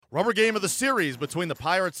Rubber game of the series between the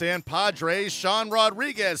Pirates and Padres. Sean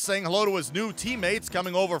Rodriguez saying hello to his new teammates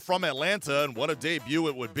coming over from Atlanta, and what a debut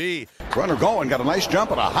it would be. Runner going, got a nice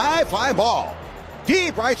jump and a high fly ball.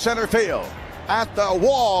 Deep right center field. At the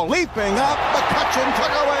wall, leaping up, McCutchen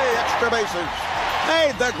took away extra bases.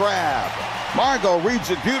 Made the grab. Margot reads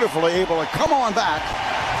it beautifully, able to come on back.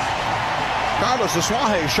 Carlos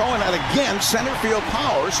Suárez showing that again, center field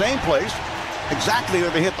power, same place, exactly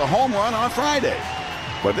where they hit the home run on Friday.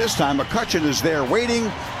 But this time, McCutchen is there waiting,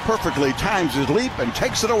 perfectly times his leap and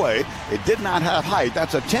takes it away. It did not have height.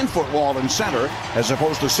 That's a 10-foot wall in center as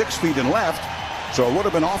opposed to 6 feet in left. So it would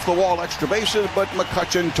have been off the wall extra bases, but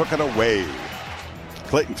McCutchen took it away.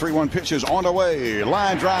 Clayton 3-1 pitches on the way.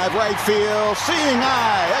 Line drive, right field, seeing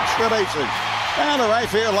eye, extra bases. And the right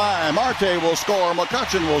field line. Marte will score,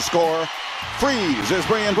 McCutchen will score. Freeze is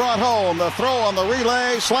being brought home. The throw on the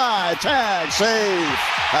relay, slide, tag, save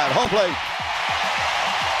at home plate.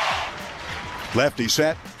 Lefty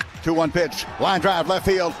set, 2-1 pitch, line drive, left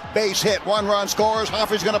field, base hit, 1 run scores.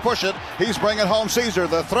 Hoffy's going to push it. He's bringing home Caesar.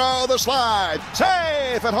 The throw, the slide,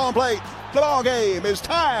 safe at home plate. The ball game is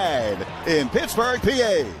tied in Pittsburgh,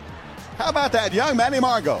 PA. How about that young Manny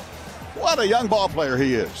Margot? What a young ball player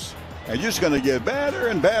he is. And just going to get better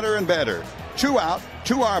and better and better. 2 out,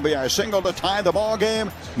 2 RBI single to tie the ball game.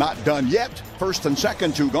 Not done yet. First and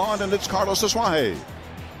second, 2 gone, and it's Carlos Suárez.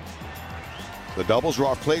 The doubles are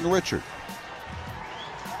off Clayton Richard.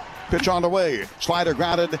 Pitch on the way. Slider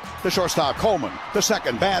grounded to shortstop. Coleman to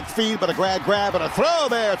second. Bad feed, but a grab and a throw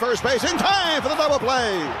there at first base in time for the double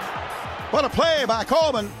play. What a play by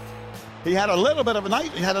Coleman. He had a little bit of a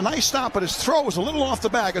nice stop, but his throw was a little off the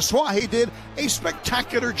bag. Suárez did a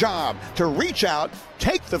spectacular job to reach out,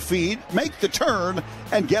 take the feed, make the turn,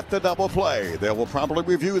 and get the double play. They will probably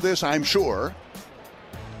review this, I'm sure.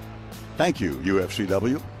 Thank you,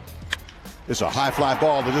 UFCW. It's a high fly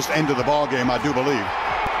ball that just ended the ball game, I do believe.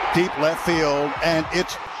 Deep left field, and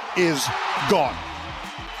it is gone.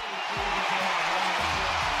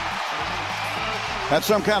 That's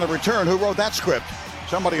some kind of return. Who wrote that script?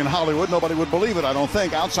 Somebody in Hollywood. Nobody would believe it, I don't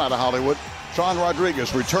think, outside of Hollywood. Sean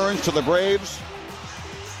Rodriguez returns to the Braves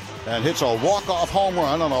and hits a walk-off home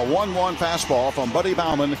run on a 1-1 fastball from Buddy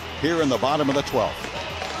Bauman here in the bottom of the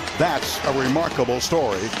 12th. That's a remarkable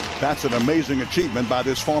story. That's an amazing achievement by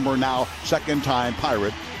this former, now second-time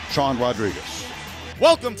Pirate, Sean Rodriguez.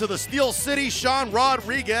 Welcome to the Steel City, Sean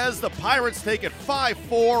Rodriguez. The Pirates take it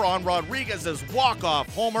 5-4 on Rodriguez's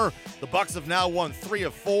walk-off homer. The Bucks have now won 3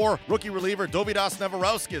 of 4. Rookie reliever Dovydas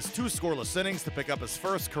Neverauskas 2 scoreless innings to pick up his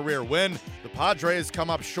first career win. The Padres come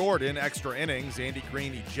up short in extra innings. Andy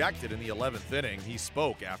Green ejected in the 11th inning. He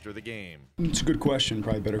spoke after the game. It's a good question,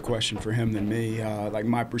 probably a better question for him than me. Like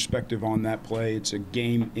my perspective on that play, it's a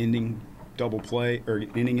game-ending double play, or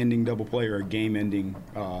inning-ending double play, or a game-ending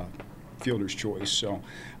fielder's choice. So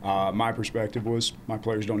my perspective was my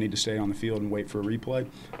players don't need to stay on the field and wait for a replay.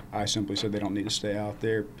 I simply said they don't need to stay out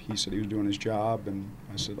there. He said he was doing his job, and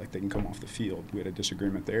I said like they can come off the field. We had a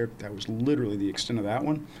disagreement there. That was literally the extent of that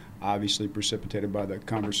one, obviously precipitated by the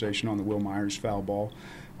conversation on the Will Myers foul ball.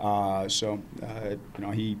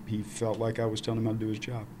 He felt like I was telling him how to do his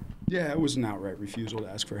job. Yeah, it was an outright refusal to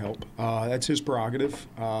ask for help. That's his prerogative.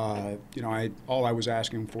 All I was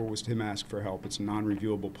asking for was him ask for help. It's a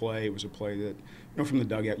non-reviewable play. It was a play that, from the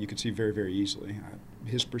dugout you could see very, very easily.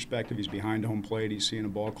 His perspective, he's behind home plate. He's seeing a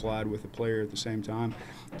ball collide with a player at the same time.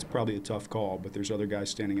 It's probably a tough call, but there's other guys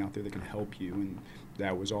standing out there that can help you, and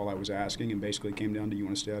that was all I was asking, and basically it came down to you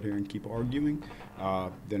want to stay out here and keep arguing,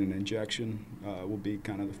 then an injection will be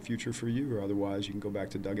kind of the future for you, or otherwise you can go back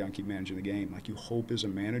to dugout and keep managing the game. Like you hope as a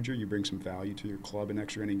manager you bring some value to your club in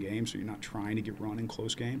extra inning games, so you're not trying to get run in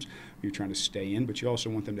close games. You're trying to stay in, but you also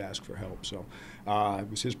want them to ask for help. So it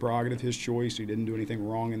was his prerogative, his choice. He didn't do anything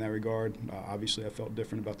wrong in that regard. Obviously I felt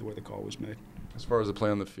different about the way the call was made. As far as the play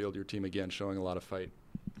on the field, your team again showing a lot of fight.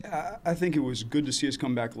 Yeah, I think it was good to see us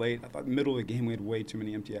come back late. I thought middle of the game we had way too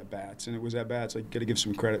many empty at-bats, and it was at-bats. I got to give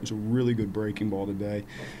some credit. It was a really good breaking ball today.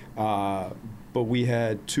 But we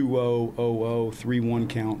had 2-0, 0-0, 3-1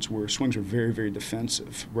 counts where swings were very, very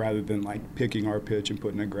defensive rather than like picking our pitch and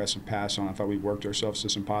putting an aggressive pass on. I thought we worked ourselves to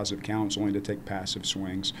some positive counts only to take passive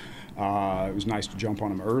swings. It was nice to jump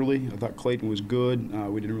on him early. I thought Clayton was good.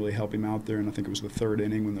 We didn't really help him out there, and I think it was the 3rd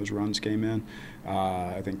inning when those runs came in.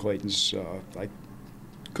 I think Clayton's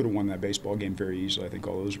could have won that baseball game very easily. I think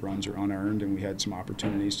all those runs are unearned, and we had some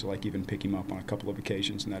opportunities to even pick him up on a couple of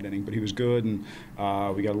occasions in that inning. But he was good, and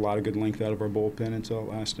we got a lot of good length out of our bullpen until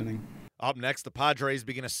that last inning. Up next, the Padres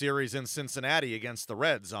begin a series in Cincinnati against the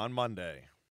Reds on Monday.